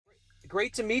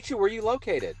Great to meet you. Where are you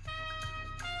located?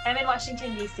 I'm in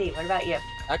Washington, D.C. What about you?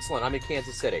 Excellent. I'm in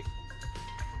Kansas City.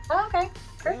 Oh, okay. Yeah,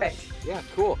 Perfect. yeah,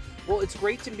 cool. Well, it's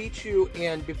great to meet you.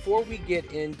 And before we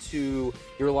get into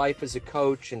your life as a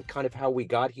coach and kind of how we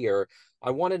got here,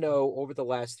 I want to know over the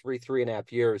last three and a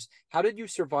half years, how did you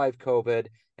survive COVID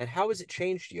and how has it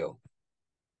changed you?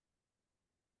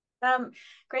 Um,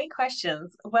 Great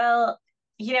questions. Well,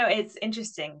 it's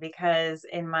interesting because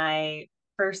in my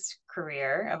first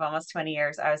career of almost 20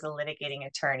 years, I was a litigating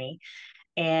attorney.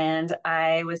 And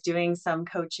I was doing some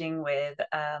coaching with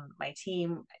my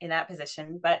team in that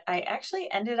position, but I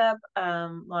actually ended up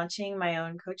launching my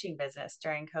own coaching business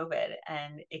during COVID,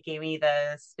 and it gave me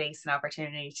the space and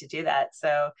opportunity to do that.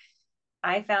 So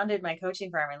I founded my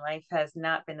coaching firm, and life has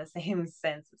not been the same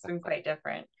since. It's been quite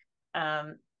different.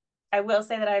 Um, I will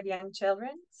say that I have young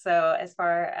children. So, as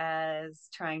far as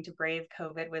trying to brave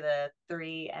COVID with a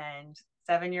 3 and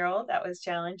 7 year old, that was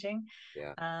challenging.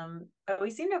 Yeah. But we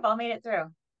seem to have all made it through.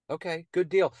 Okay, good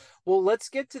deal. Well, let's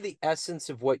get to the essence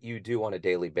of what you do on a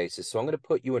daily basis. So I'm going to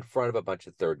put you in front of a bunch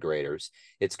of third graders.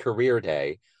 It's career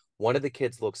day. One of the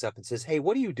kids looks up and says, "Hey,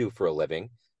 what do you do for a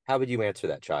living?" How would you answer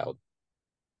that child?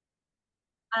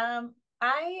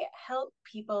 I help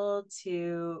people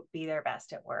to be their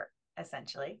best at work,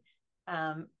 essentially.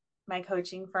 Um, my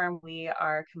coaching firm, we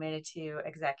are committed to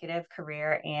executive,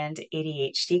 career, and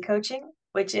ADHD coaching,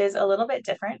 which is a little bit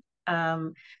different.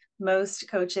 Most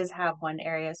coaches have one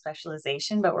area of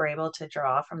specialization, but we're able to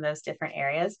draw from those different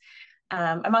areas.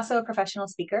 I'm also a professional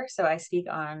speaker, so I speak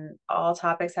on all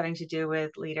topics having to do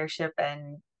with leadership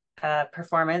and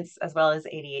performance, as well as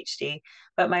ADHD.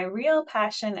 But my real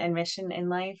passion and mission in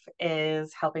life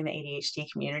is helping the ADHD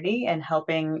community and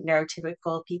helping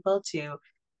neurotypical people to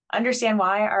understand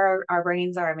why our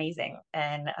brains are amazing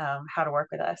and how to work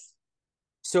with us.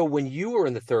 So when you were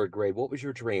in the third grade, what was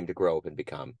your dream to grow up and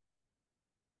become?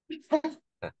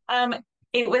 Um,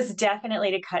 it was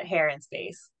definitely to cut hair in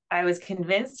space. I was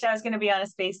convinced I was going to be on a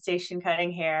space station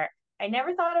cutting hair. I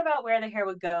never thought about where the hair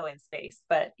would go in space,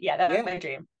 but yeah, that was Yeah. my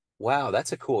dream. Wow,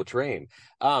 that's a cool dream.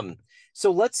 Um,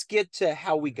 so let's get to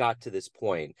how we got to this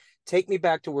point. Take me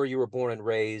back to where you were born and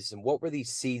raised, and what were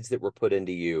these seeds that were put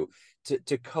into you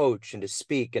to coach and to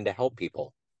speak and to help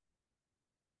people?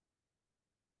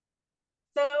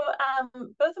 So,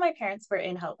 both of my parents were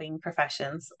in helping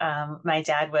professions. My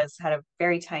dad was had a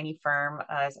very tiny firm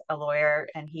as a lawyer,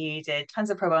 and he did tons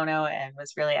of pro bono and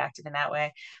was really active in that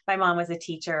way. My mom was a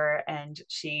teacher, and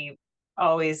she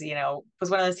always, was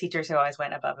one of those teachers who always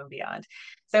went above and beyond.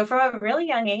 So, from a really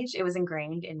young age, it was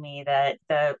ingrained in me that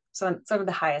some of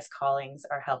the highest callings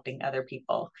are helping other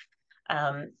people.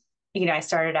 Um, I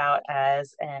started out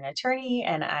as an attorney,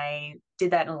 and I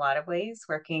did that in a lot of ways,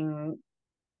 working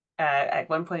at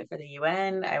one point for the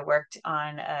UN. I worked in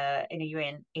a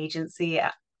UN agency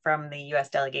from the US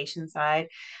delegation side,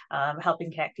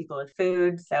 helping connect people with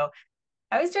food. So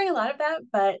I was doing a lot of that,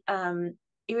 but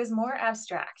it was more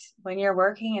abstract. When you're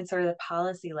working in sort of the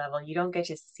policy level, you don't get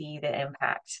to see the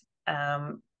impact.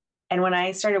 And when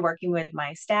I started working with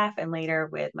my staff and later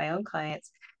with my own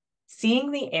clients, seeing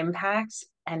the impact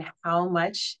and how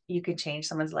much you can change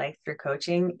someone's life through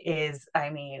coaching is,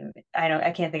 I mean,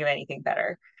 I can't think of anything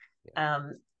better.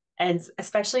 Um, and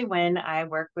especially when I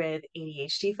work with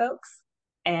ADHD folks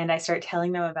and I start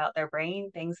telling them about their brain,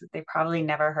 things that they probably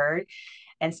never heard,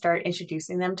 and start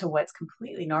introducing them to what's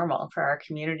completely normal for our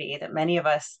community that many of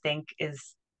us think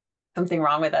is something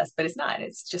wrong with us, but it's not.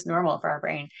 It's just normal for our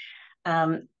brain.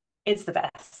 Um, it's the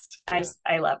best. Yeah,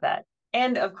 I love that.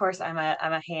 And of course, I'm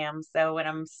a ham, so when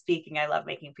I'm speaking, I love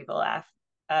making people laugh.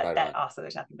 right That on. also,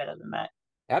 there's nothing better than that.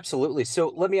 Absolutely. So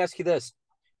let me ask you this.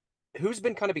 Who's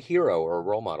been kind of a hero or a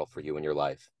role model for you in your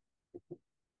life?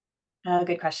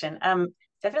 Good question.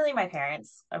 Definitely my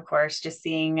parents, of course, just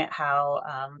seeing how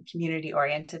community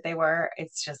oriented they were.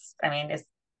 It's just, I mean, it's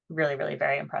really, really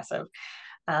very impressive.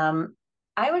 Um,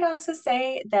 I would also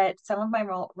say that some of my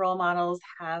role models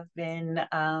have been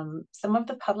some of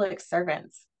the public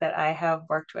servants that I have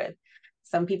worked with.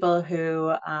 Some people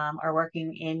who are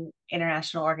working in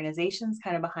international organizations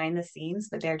kind of behind the scenes,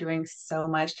 but they're doing so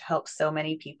much to help so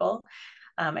many people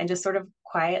and just sort of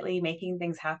quietly making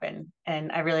things happen.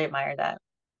 And I really admire that.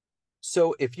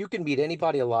 So if you can meet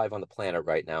anybody alive on the planet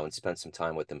right now and spend some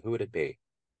time with them, who would it be?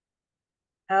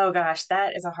 Oh gosh,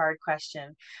 that is a hard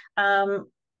question. Am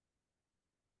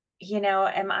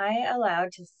I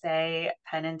allowed to say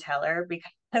Penn and Teller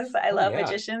because I Oh love yeah.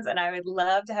 magicians and I would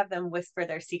love to have them whisper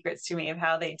their secrets to me of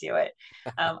how they do it.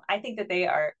 I think that they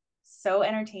are so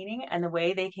entertaining and the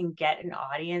way they can get an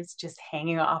audience just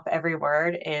hanging off every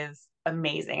word is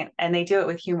amazing. And they do it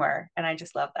with humor. And I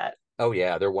just love that. Oh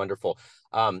yeah, they're wonderful.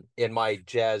 In my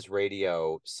jazz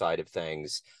radio side of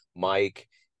things, Mike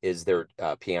is their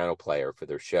piano player for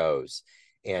their shows,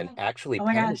 and actually Oh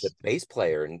my Penn is a gosh, bass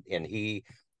player, and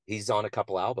he's on a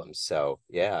couple albums. So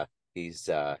yeah, he's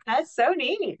that's so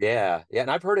neat. yeah,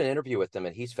 and I've heard an interview with him,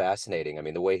 and he's fascinating. I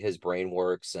mean, the way his brain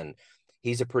works, and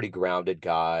he's a pretty grounded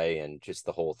guy, and just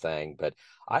the whole thing. But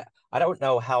I don't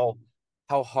know how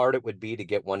hard it would be to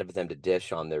get one of them to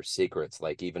dish on their secrets,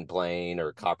 like even Blaine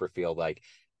or Copperfield. Like,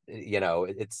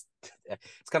 it's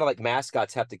kind of like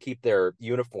mascots have to keep their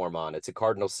uniform on. It's a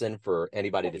cardinal sin for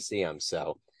anybody to see them.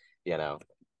 So, you know,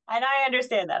 And I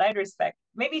understand that. I'd respect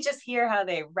maybe just hear how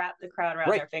they wrap the crown around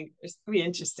right? their fingers. It'd be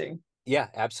interesting. Yeah,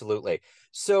 absolutely.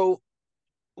 So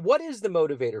what is the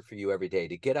motivator for you every day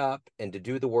to get up and to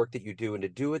do the work that you do and to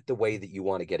do it the way that you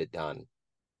want to get it done?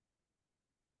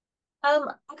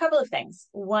 A couple of things.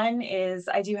 One is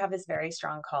I do have this very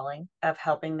strong calling of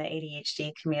helping the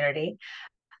ADHD community.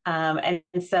 And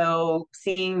so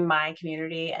seeing my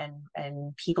community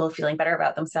and people feeling better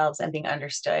about themselves and being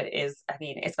understood is, I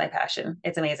mean, it's my passion.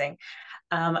 It's amazing.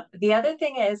 The other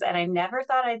thing is, and I never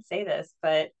thought I'd say this,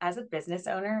 but as a business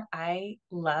owner, I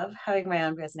love having my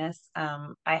own business.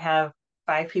 I have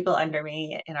 5 people under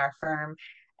me in our firm,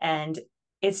 and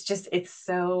it's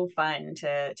so fun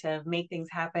to make things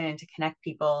happen and to connect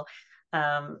people.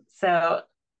 So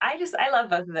I love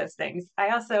both of those things. I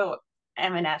also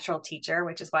am a natural teacher,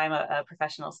 which is why I'm a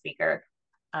professional speaker.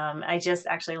 I just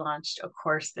actually launched a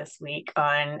course this week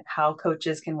on how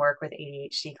coaches can work with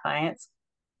ADHD clients.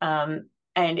 Um,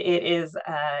 and it's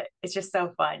just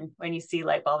so fun when you see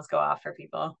light bulbs go off for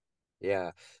people.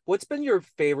 Yeah. What's been your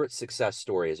favorite success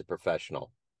story as a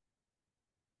professional?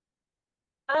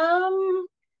 Um,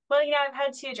 well, I've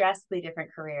had 2 drastically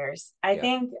different careers. I Yeah.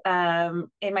 think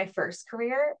in my first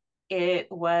career,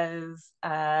 it was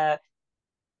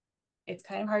it's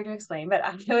kind of hard to explain, but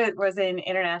I was in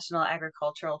international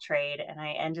agricultural trade, and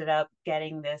I ended up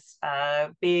getting this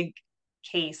big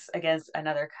case against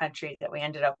another country that we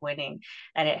ended up winning,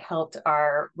 and it helped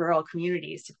our rural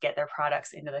communities to get their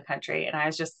products into the country. And I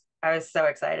was so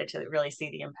excited to really see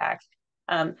the impact.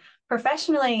 Um,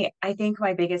 Professionally, I think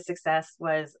my biggest success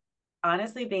was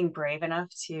honestly being brave enough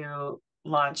to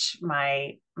launch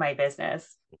my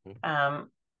business. Mhm.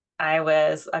 Um, I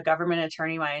was a government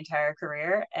attorney my entire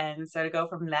career. And so to go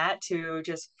from that to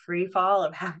just free fall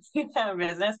of having a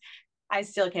business, I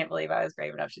still can't believe I was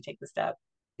brave enough to take the step.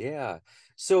 Yeah.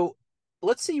 So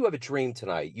let's say you have a dream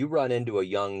tonight. You run into a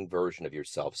young version of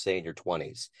yourself, say in your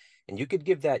 20s, and you could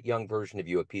give that young version of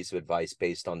you a piece of advice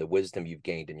based on the wisdom you've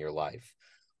gained in your life.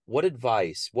 What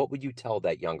would you tell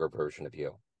that younger version of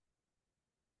you?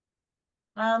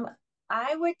 Um,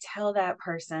 I would tell that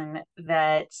person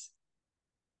that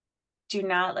do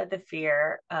not let the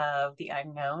fear of the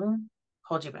unknown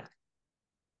hold you back.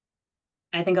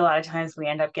 I think a lot of times we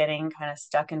end up getting kind of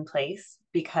stuck in place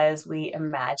because we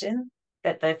imagine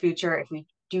that the future, if we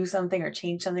do something or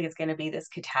change something, it's going to be this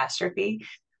catastrophe.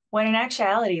 When in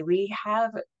actuality, we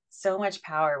have so much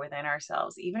power within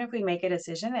ourselves. Even if we make a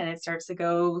decision and it starts to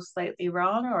go slightly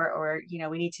wrong, or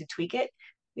we need to tweak it,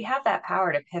 we have that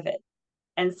power to pivot.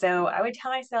 And so I would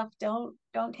tell myself, don't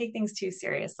take things too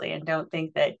seriously, and don't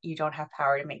think that you don't have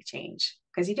power to make change,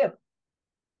 because you do.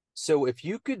 So if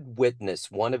you could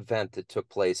witness one event that took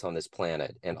place on this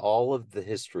planet and all of the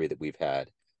history that we've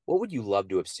had, what would you love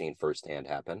to have seen firsthand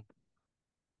happen?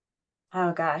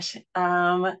 Oh gosh.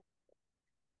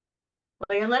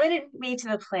 Well, you're limiting me to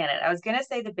the planet. I was going to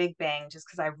say the Big Bang just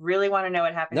because I really want to know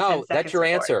what happened 10 No, that's seconds your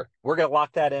before. answer. We're going to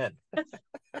lock that in.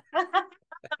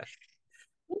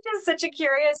 I'm just such a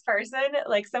curious person.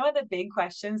 Like some of the big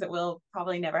questions that we'll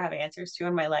probably never have answers to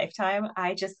in my lifetime,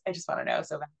 I just want to know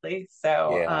so badly.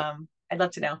 So Yeah, I'd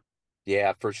love to know.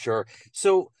 yeah, for sure.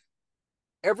 So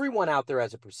everyone out there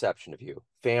has a perception of you,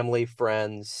 family,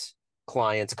 friends,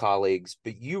 clients, colleagues,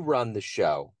 but you run the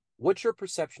show. What's your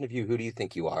perception of you? Who do you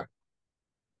think you are?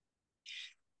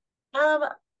 Um,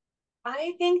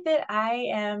 I think that I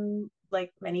am,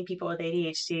 like many people with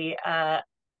ADHD,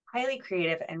 highly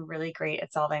creative and really great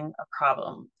at solving a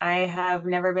problem. I have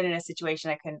never been in a situation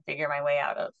I couldn't figure my way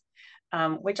out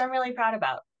of, which I'm really proud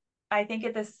about. I think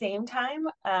at the same time,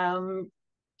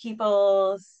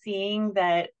 people seeing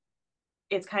that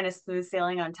it's kind of smooth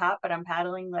sailing on top, but I'm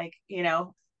paddling like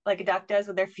a duck does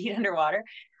with their feet underwater.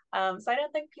 So I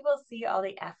don't think people see all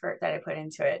the effort that I put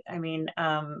into it. I mean,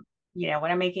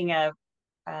 when I'm making a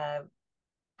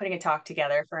putting a talk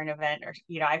together for an event, or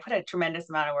I put a tremendous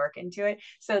amount of work into it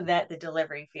so that the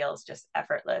delivery feels just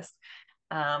effortless.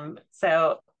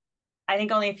 So I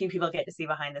think only a few people get to see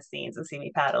behind the scenes and see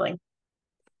me paddling.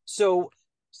 So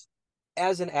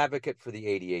As an advocate for the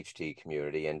ADHD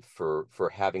community and for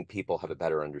having people have a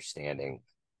better understanding,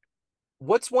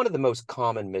 what's one of the most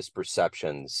common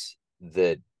misperceptions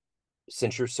that,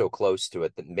 since you're so close to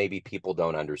it, that maybe people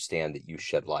don't understand that you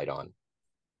shed light on?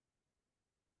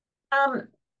 Um,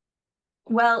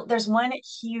 well, there's one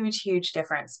huge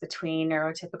difference between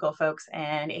neurotypical folks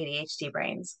and ADHD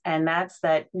brains, and that's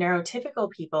that neurotypical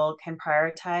people can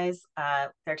prioritize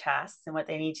their tasks and what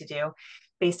they need to do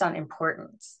based on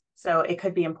importance. So it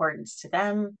could be importance to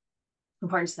them,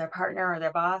 importance to their partner or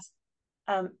their boss.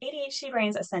 ADHD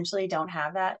brains essentially don't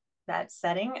have that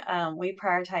setting. We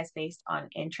prioritize based on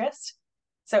interest.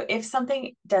 So if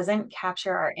something doesn't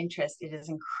capture our interest, it is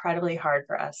incredibly hard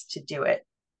for us to do it.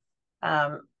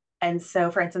 Um, and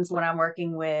so, for instance, when I'm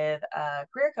working with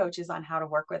career coaches on how to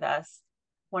work with us,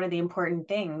 one of the important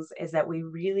things is that we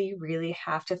really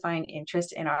have to find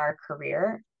interest in our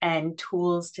career and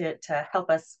tools to help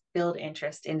us build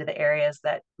interest into the areas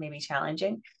that may be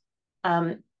challenging.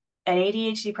 Um, an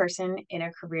ADHD person in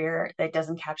a career that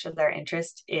doesn't capture their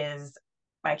interest is,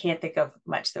 I can't think of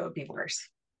much that would be worse.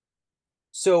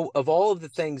 So, of all of the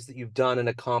things that you've done and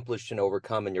accomplished and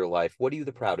overcome in your life, what are you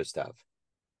the proudest of?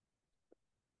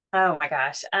 Oh my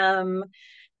gosh. I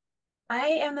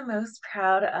am the most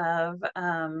proud of,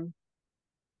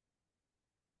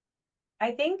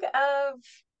 I think of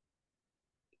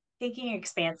thinking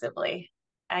expansively.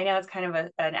 I know it's kind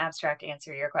of an abstract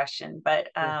answer to your question, but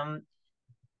Sure.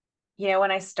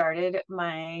 when I started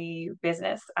my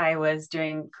business, I was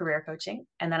doing career coaching,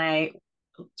 and then I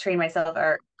trained myself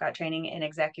or got training in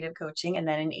executive coaching and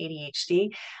then in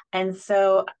ADHD. And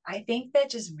so I think that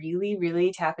just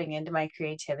really tapping into my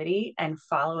creativity and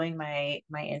following my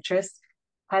interests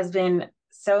has been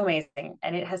so amazing,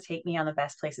 and it has taken me on the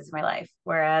best places in my life.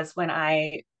 Whereas when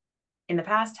I in the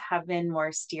past have been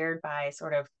more steered by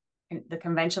sort of the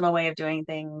conventional way of doing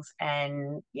things,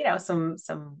 and some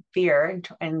fear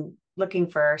and looking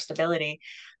for stability,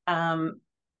 um,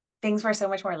 things were so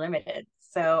much more limited.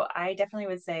 So I definitely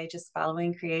would say just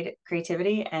following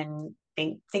creativity and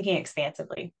thinking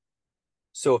expansively.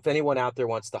 So, if anyone out there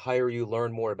wants to hire you,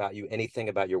 learn more about you, anything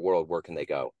about your world, where can they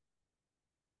go?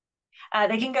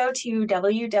 They can go to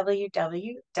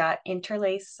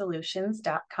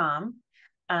www.interlacesolutions.com.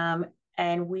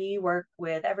 And we work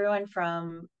with everyone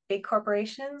from big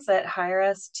corporations that hire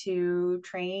us to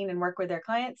train and work with their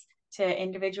clients to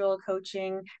individual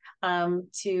coaching,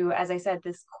 to, as I said,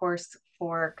 this course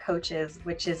for coaches,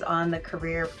 which is on the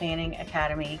Career Planning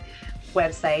Academy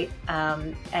website.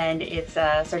 And it's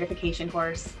a certification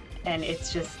course, and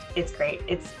it's great.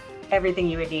 It's everything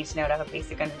you would need to know to have a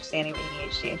basic understanding of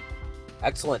ADHD.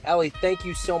 Excellent. Ellie, thank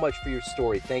you so much for your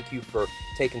story. Thank you for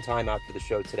taking time out for the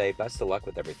show today. Best of luck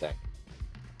with everything.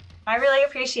 I really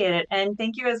appreciate it. And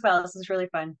thank you as well. This was really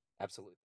fun. Absolutely.